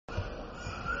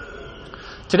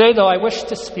Today, though, I wish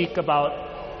to speak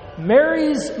about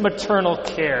Mary's maternal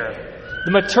care,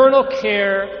 the maternal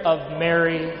care of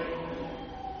Mary,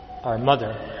 our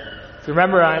mother. If you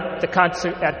remember at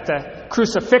the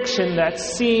crucifixion, that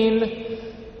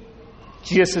scene,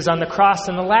 Jesus is on the cross,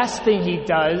 and the last thing he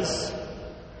does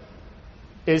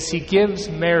is he gives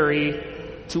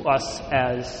Mary to us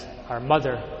as our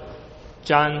mother.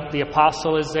 John the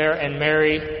Apostle is there, and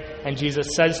Mary, and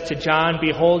Jesus says to John,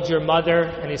 "Behold your mother,"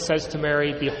 and he says to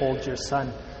Mary, "Behold your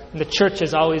son." And the church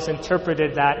has always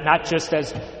interpreted that not just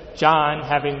as John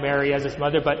having Mary as his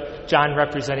mother, but John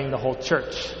representing the whole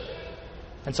church.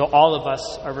 And so all of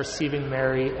us are receiving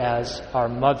Mary as our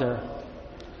mother.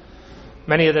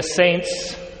 Many of the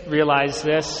saints realize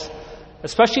this,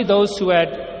 especially those who had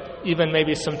even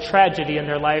maybe some tragedy in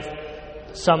their life,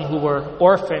 some who were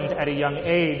orphaned at a young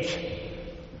age.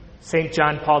 St.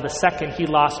 John Paul II, he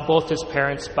lost both his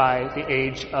parents by the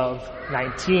age of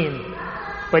 19.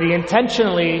 But he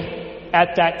intentionally,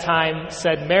 at that time,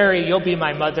 said, "Mary, you'll be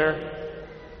my mother.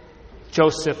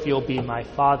 Joseph, you'll be my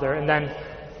father." And then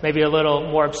maybe a little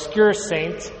more obscure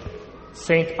saint,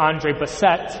 St. André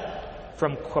Bessette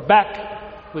from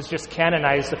Quebec, was just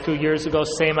canonized a few years ago.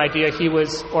 Same idea. He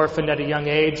was orphaned at a young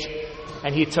age,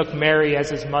 and he took Mary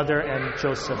as his mother and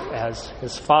Joseph as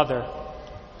his father.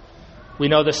 We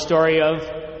know the story of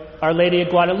Our Lady of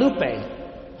Guadalupe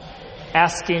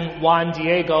asking Juan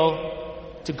Diego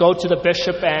to go to the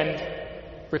bishop and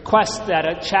request that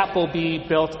a chapel be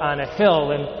built on a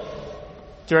hill. And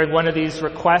during one of these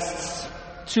requests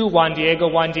to Juan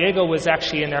Diego was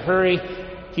actually in a hurry.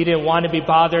 He didn't want to be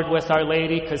bothered with Our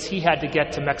Lady because he had to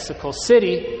get to Mexico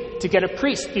City to get a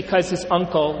priest because his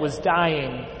uncle was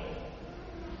dying.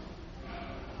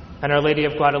 And Our Lady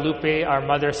of Guadalupe, our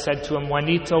mother, said to him,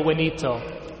 "Juanito, Juanito,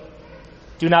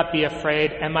 do not be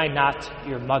afraid. Am I not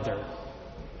your mother?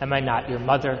 Am I not your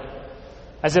mother?"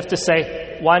 As if to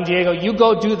say, "Juan Diego, you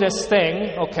go do this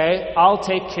thing, okay? I'll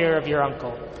take care of your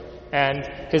uncle." And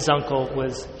his uncle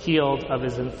was healed of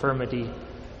his infirmity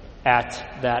at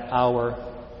that hour.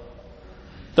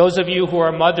 Those of you who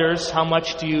are mothers, how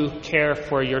much do you care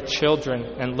for your children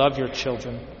and love your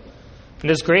children?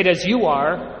 And as great as you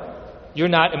are, you're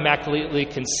not immaculately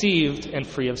conceived and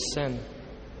free of sin.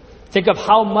 Think of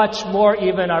how much more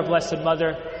even our Blessed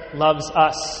Mother loves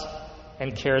us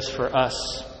and cares for us.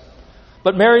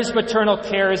 But Mary's maternal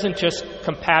care isn't just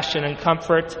compassion and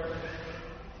comfort.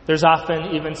 There's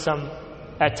often even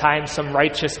at times, some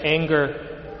righteous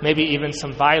anger, maybe even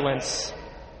some violence.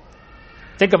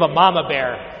 Think of a mama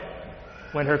bear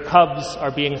when her cubs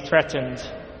are being threatened.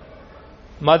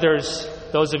 Mothers,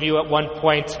 those of you at one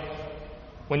point,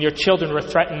 when your children were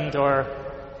threatened or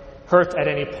hurt at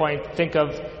any point, think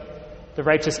of the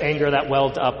righteous anger that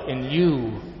welled up in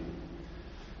you.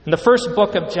 In the first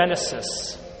book of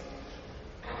Genesis,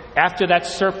 after that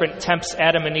serpent tempts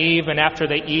Adam and Eve and after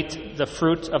they eat the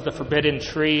fruit of the forbidden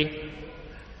tree,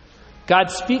 God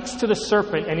speaks to the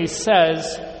serpent and he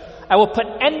says, "I will put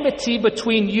enmity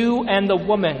between you and the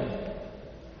woman,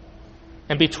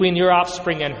 and between your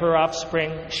offspring and her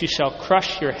offspring. She shall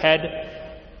crush your head,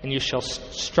 and you shall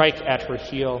strike at her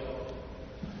heel."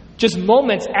 Just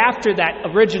moments after that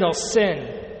original sin,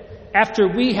 after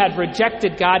we had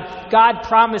rejected God, God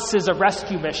promises a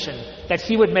rescue mission, that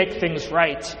he would make things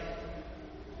right.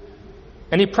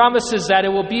 And he promises that it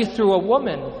will be through a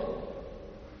woman.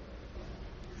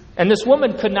 And this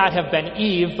woman could not have been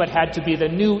Eve, but had to be the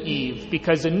new Eve,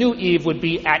 because the new Eve would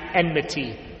be at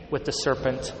enmity with the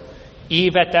serpent.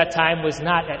 Eve at that time was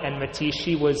not at enmity.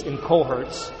 She was in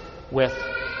cohorts with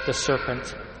the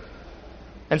serpent.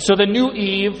 And so the new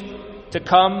Eve to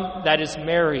come, that is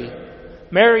Mary.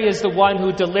 Mary is the one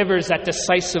who delivers that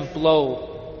decisive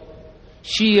blow.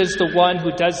 She is the one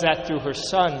who does that through her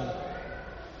Son.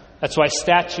 That's why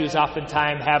statues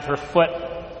oftentimes have her foot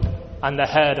on the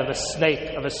head of a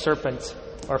snake, of a serpent,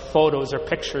 or photos or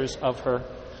pictures of her.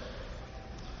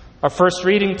 Our first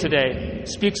reading today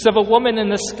speaks of a woman in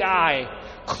the sky,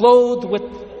 clothed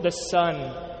with the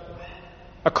sun,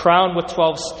 a crown with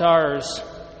 12 stars.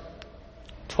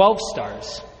 12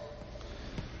 stars.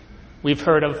 We've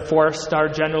heard of 4-star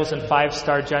generals and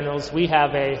 5-star generals. We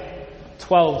have a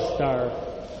 12-star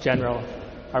general,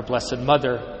 our Blessed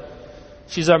Mother.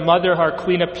 She's our mother, our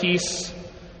Queen of Peace,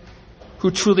 who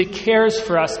truly cares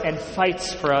for us and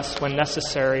fights for us when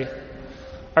necessary.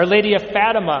 Our Lady of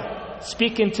Fatima,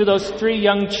 speaking to those 3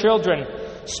 young children,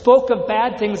 spoke of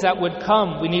bad things that would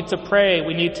come. We need to pray.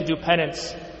 We need to do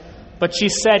penance. But she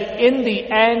said, "In the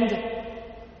end,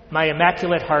 my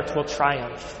Immaculate Heart will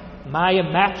triumph. My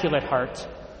Immaculate Heart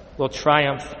will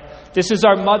triumph." This is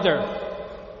our mother.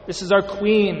 This is our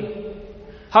Queen.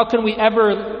 How can we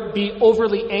ever be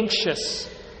overly anxious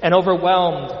and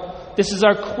overwhelmed? This is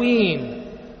our Queen.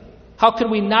 How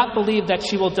can we not believe that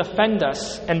she will defend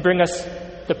us and bring us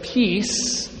the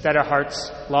peace that our hearts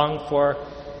long for?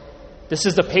 This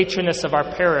is the patroness of our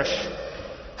parish.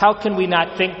 How can we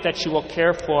not think that she will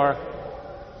care for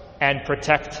and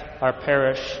protect our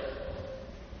parish?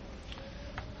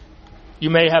 You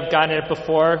may have gotten it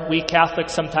before. We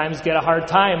Catholics sometimes get a hard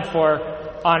time for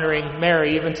honoring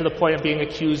Mary, even to the point of being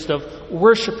accused of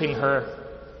worshiping her.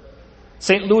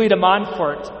 St. Louis de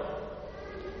Montfort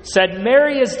said,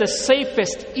 "Mary is the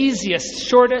safest, easiest,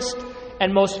 shortest,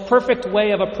 and most perfect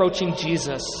way of approaching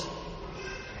Jesus.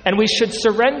 And we should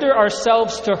surrender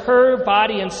ourselves to her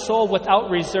body and soul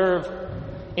without reserve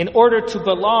in order to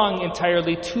belong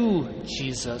entirely to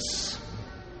Jesus."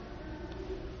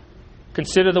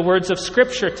 Consider the words of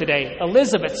Scripture today.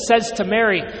 Elizabeth says to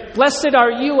Mary, "Blessed are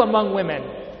you among women."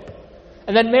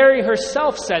 And then Mary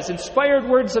herself says, inspired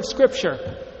words of Scripture,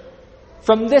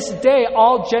 "From this day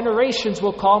all generations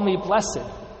will call me blessed."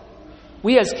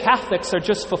 We as Catholics are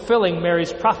just fulfilling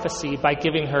Mary's prophecy by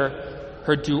giving her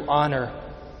her due honor.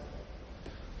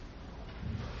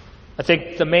 I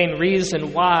think the main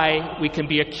reason why we can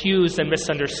be accused and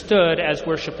misunderstood as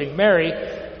worshiping Mary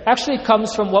actually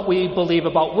comes from what we believe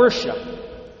about worship.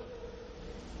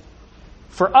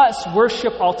 For us,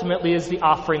 worship ultimately is the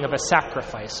offering of a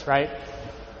sacrifice, right?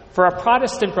 For our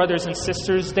Protestant brothers and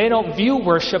sisters, they don't view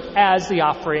worship as the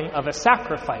offering of a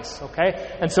sacrifice,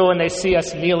 okay? And so when they see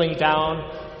us kneeling down,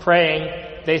 praying,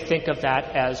 they think of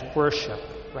that as worship,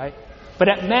 right? But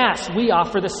at Mass, we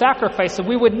offer the sacrifice, and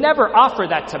we would never offer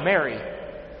that to Mary.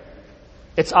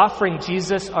 It's offering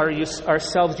Jesus,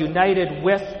 ourselves united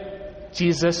with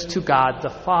Jesus to God the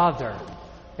Father.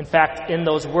 In fact, in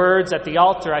those words at the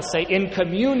altar, I say, in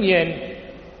communion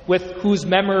with whose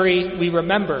memory we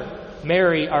remember,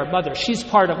 Mary, our mother. She's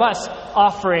part of us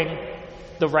offering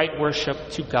the right worship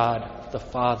to God the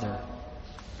Father.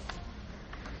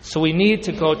 So we need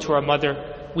to go to our mother.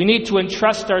 We need to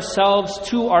entrust ourselves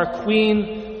to our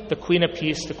Queen, the Queen of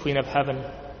Peace, the Queen of Heaven.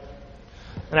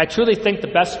 And I truly think the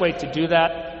best way to do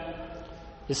that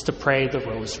is to pray the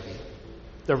Rosary.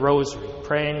 The Rosary,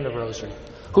 praying the Rosary.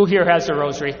 Who here has a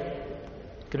Rosary?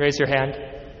 You can raise your hand.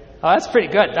 Oh, that's pretty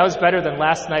good. That was better than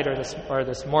last night or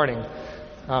this morning.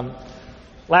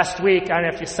 Last week, I don't know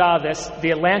if you saw this,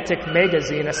 the Atlantic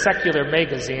magazine, a secular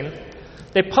magazine,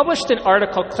 they published an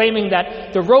article claiming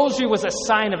that the Rosary was a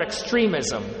sign of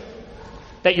extremism,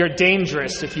 that you're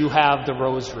dangerous if you have the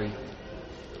Rosary.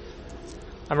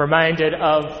 I'm reminded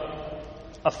of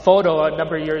a photo a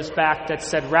number of years back that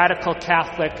said Radical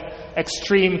Catholic,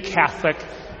 Extreme Catholic,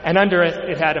 and under it,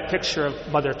 it had a picture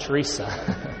of Mother Teresa.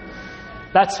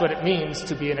 That's what it means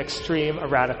to be an extreme, a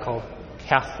radical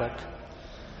Catholic.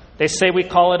 They say we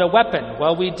call it a weapon.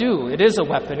 Well, we do. It is a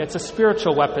weapon. It's a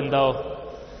spiritual weapon, though.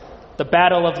 The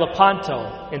Battle of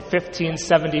Lepanto in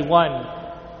 1571.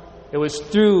 It was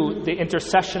through the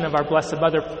intercession of our Blessed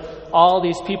Mother, all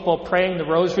these people praying the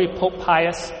Rosary, Pope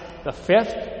Pius V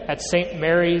at St.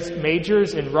 Mary's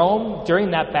Majors in Rome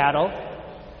during that battle,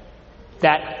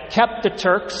 that kept the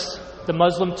Turks, the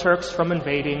Muslim Turks, from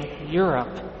invading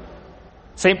Europe.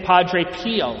 St. Padre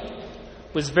Pio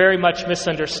was very much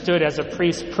misunderstood as a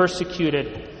priest,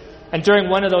 persecuted. And during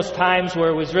one of those times where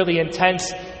it was really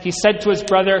intense, he said to his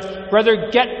brother, "Brother,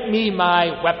 get me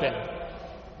my weapon."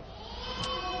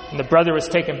 And the brother was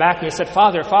taken back and he said,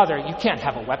 Father, you can't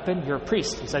have a weapon. You're a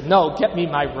priest." He said, "No, get me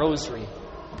my Rosary.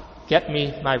 Get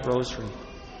me my Rosary."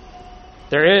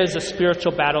 There is a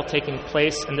spiritual battle taking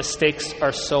place, and the stakes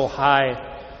are so high.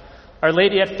 Our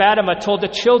Lady at Fatima told the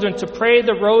children to pray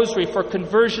the Rosary for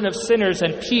conversion of sinners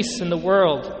and peace in the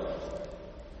world.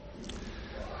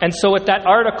 And so with that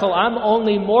article, I'm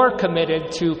only more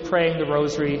committed to praying the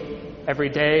Rosary every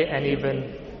day and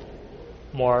even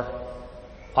more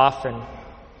often.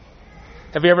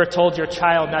 Have you ever told your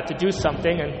child not to do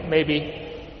something, and maybe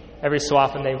every so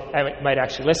often they might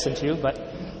actually listen to you, but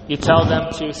you tell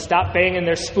them to stop banging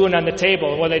their spoon on the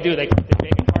table, and what do? They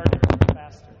bang it harder and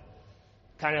faster.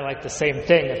 Kind of like the same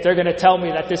thing. If they're going to tell me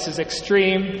that this is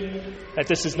extreme, that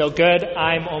this is no good,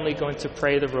 I'm only going to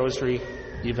pray the Rosary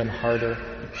even harder.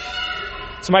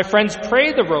 So my friends,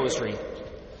 pray the Rosary.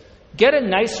 Get a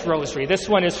nice Rosary. This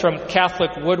one is from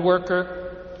Catholic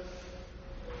Woodworker.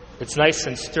 It's nice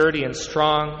and sturdy and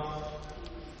strong.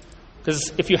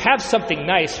 Because if you have something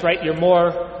nice, right, you're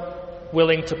more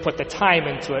willing to put the time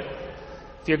into it.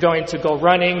 If you're going to go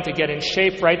running to get in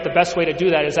shape, right, the best way to do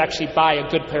that is actually buy a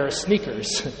good pair of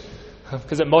sneakers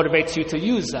because it motivates you to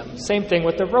use them. Same thing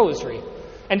with the Rosary.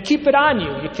 And keep it on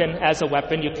you. You can, as a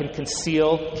weapon, you can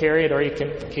conceal, carry it, or you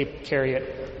can carry it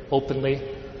openly.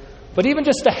 But even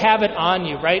just to have it on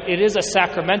you, right? It is a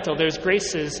sacramental. There's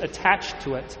graces attached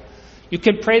to it. You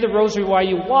can pray the Rosary while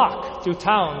you walk through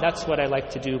town. That's what I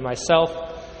like to do myself.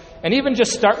 And even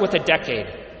just start with a decade.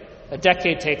 A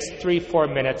decade takes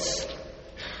 3-4 minutes.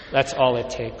 That's all it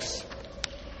takes.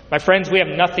 My friends, we have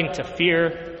nothing to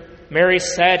fear. Mary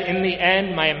said, in the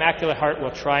end, my Immaculate Heart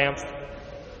will triumph.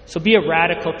 So be a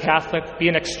radical Catholic. Be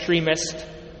an extremist.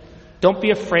 Don't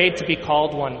be afraid to be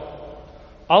called one.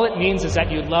 All it means is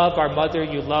that you love our Mother,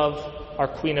 you love our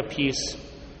Queen of Peace.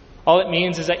 All it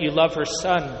means is that you love her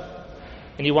Son,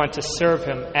 and you want to serve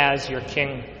him as your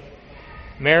King.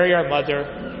 Mary, our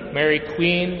Mother, Mary,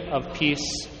 Queen of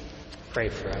Peace, pray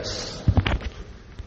for us.